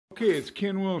Okay, it's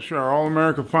Ken Wilshire, All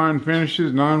America Fine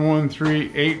Finishes,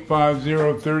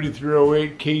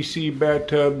 913-850-3308,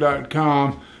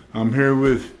 kcbathtub.com. I'm here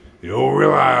with the old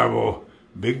reliable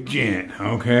Big Gent,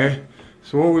 okay?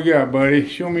 So what we got, buddy?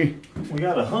 Show me. We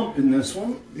got a hump in this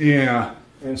one. Yeah.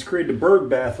 And it's created a bird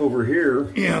bath over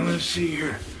here. Yeah, let's see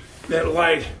here. That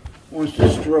light wants to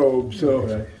strobe, so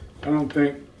okay. I don't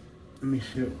think, let me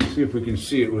see if we can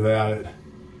see it without it.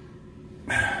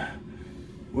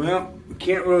 Well, we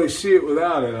can't really see it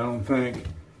without it, I don't think.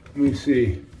 Let me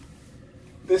see.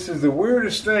 This is the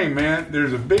weirdest thing, man.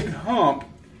 There's a big hump.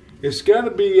 It's got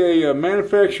to be a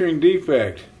manufacturing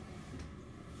defect.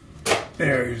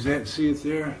 There, is that, see it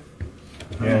there?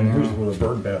 Yeah, and here's where the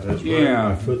bird bath is.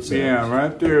 Yeah,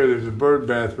 right there. There's a bird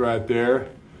bath right there.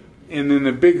 And then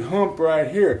the big hump right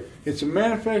here. It's a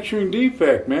manufacturing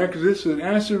defect, man, because this is an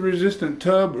acid-resistant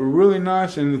tub, really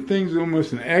nice, and the thing's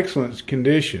almost in excellent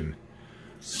condition.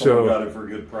 Someone got it for a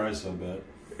good price, I bet.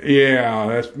 Yeah,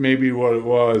 that's maybe what it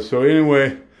was. So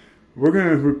anyway, we're going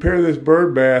to repair this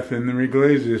bird bath and then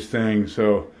reglaze this thing.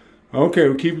 So, okay,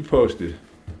 we'll keep you posted.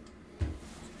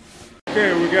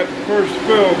 Okay, we got the first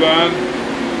fill done.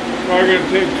 Probably going to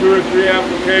take 2 or 3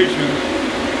 applications.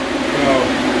 So,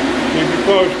 keep you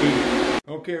posted.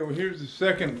 Okay, well here's the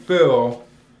second fill.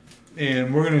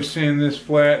 And we're going to sand this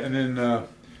flat and then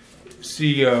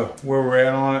see where we're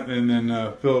at on it, and then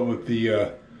fill it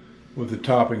with the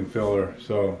topping filler.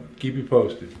 So keep you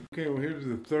posted. Okay, well here's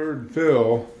the third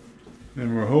fill,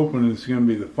 and we're hoping it's going to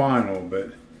be the final,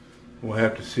 but we'll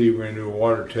have to see. We're going to do a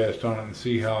water test on it and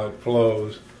see how it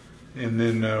flows, and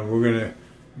then we're going to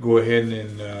go ahead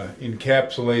and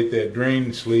encapsulate that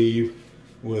drain sleeve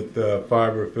with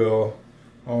fiber fill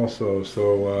also.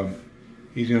 So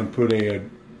he's going to put a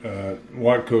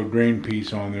Watco drain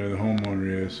piece on there, the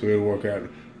homeowner is, so it'll work out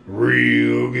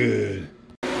real good.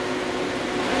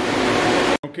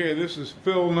 Okay, this is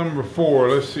fill number 4.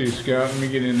 Let's see, Scott, let me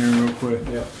get in there real quick.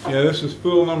 Yeah, this is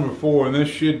fill number 4, and this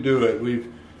should do it. We've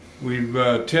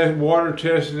water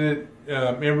tested it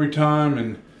every time,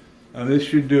 and this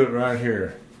should do it right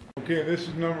here. Okay, this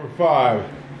is number 5.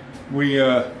 We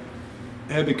had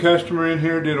the customer in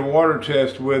here, did a water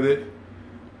test with it,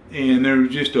 and there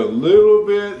was just a little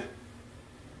bit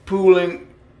pooling,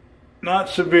 not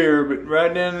severe, but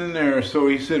right down in there. So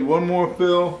he said 1 more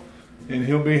fill and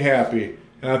he'll be happy.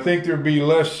 And I think there'll be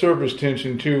less surface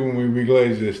tension too when we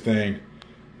reglaze this thing.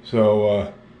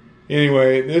 So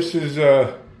anyway, this is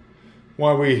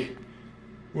why we're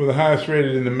the highest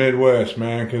rated in the Midwest,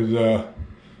 man, because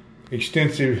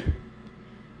extensive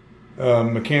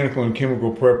mechanical and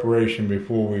chemical preparation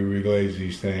before we reglaze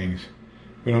these things.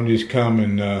 We don't just come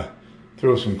and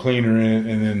throw some cleaner in it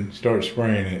and then start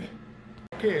spraying it.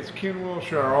 Okay, it's Ken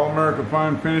Wilshire, All America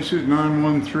Fine Finishes,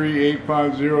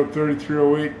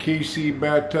 913-850-3308,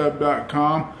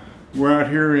 kcbathtub.com. We're out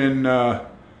here in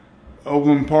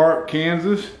Overland Park,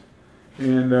 Kansas,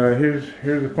 and here's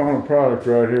the final product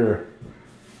right here.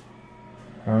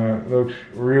 It looks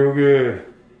real good.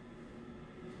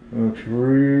 Looks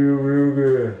real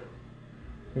good.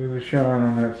 Look at the shine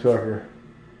on that sucker.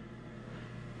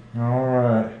 All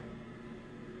right.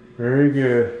 Very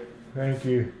good. Thank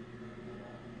you.